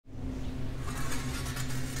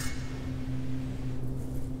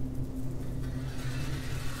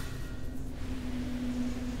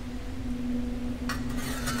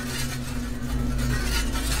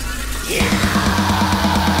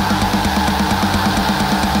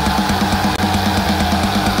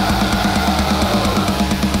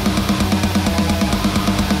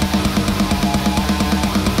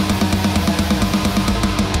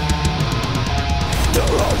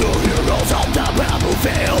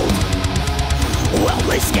world.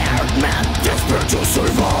 Only scared men desperate to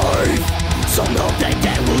survive. Some know that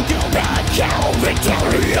they will go back out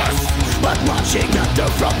victorious, but watching after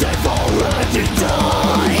from they've already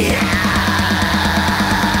died.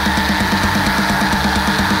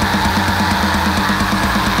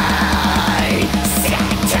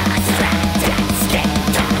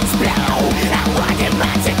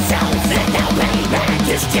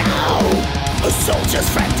 A soldier's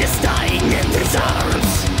friend is dying in his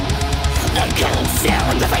arms. A cold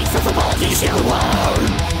stare in the face of a body still warm.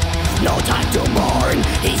 No time to mourn,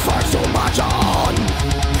 he's far too much on,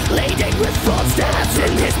 leading with footsteps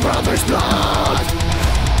in his brother's blood.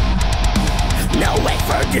 No way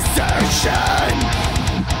for desertion.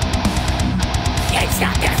 It's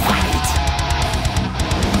not their fight.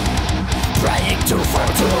 Praying to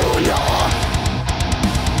fortuna,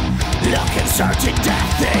 looking certain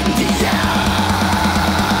death in the eyes.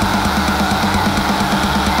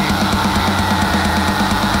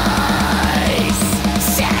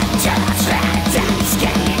 Sentence, sentence,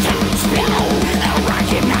 skeletons blow, a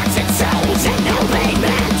rocket melted souls and no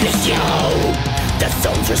payment to show. The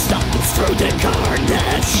soldier stumbles through the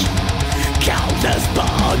carnage, countless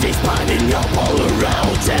bodies piling up all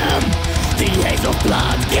around him. The haze of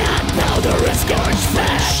blood, gunpowder and scorched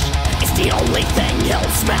flesh is the only thing he'll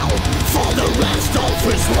smell for the rest of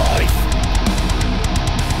his life.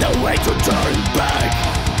 No way to turn back.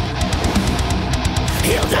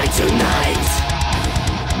 He'll die tonight.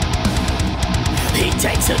 He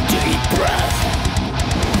takes a deep breath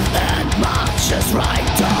and marches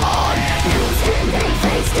right on. You stand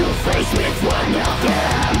face to face with one of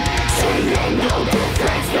them, saying no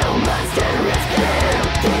difference, no monster is there.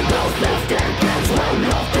 They both left their guns, one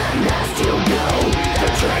of them has to go. The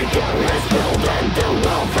trigger is pulled and the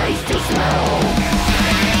whole face to snow.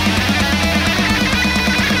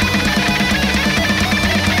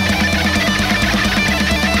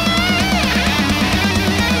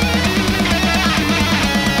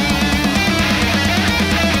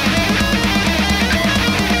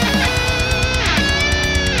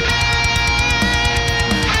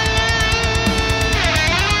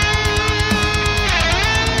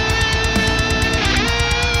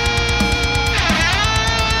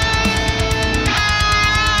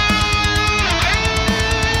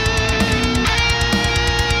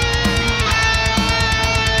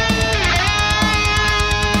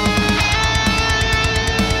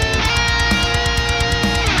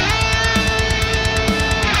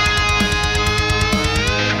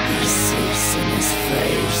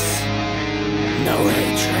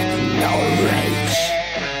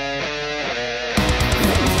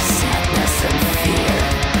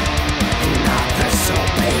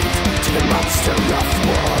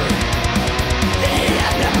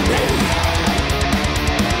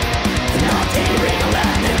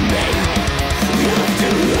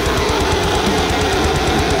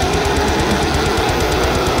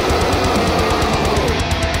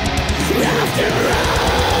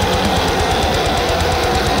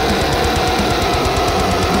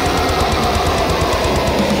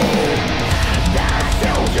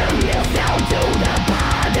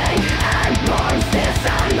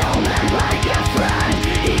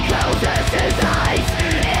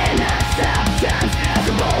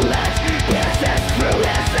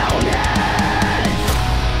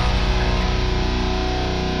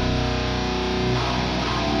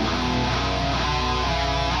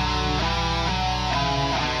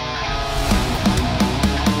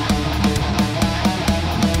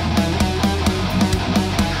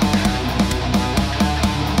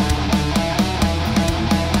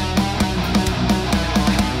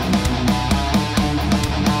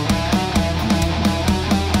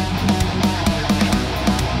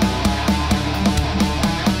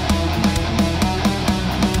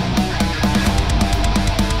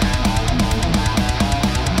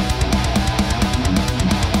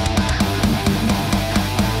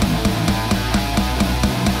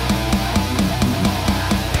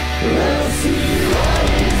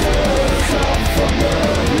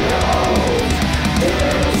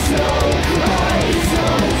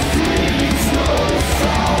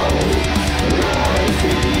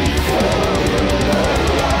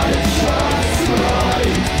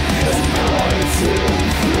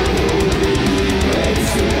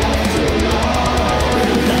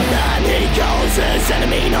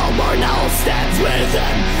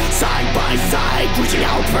 reaching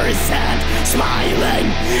out for his hand, smiling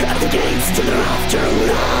at the gates to their afterlife.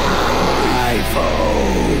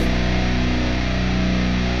 Oh.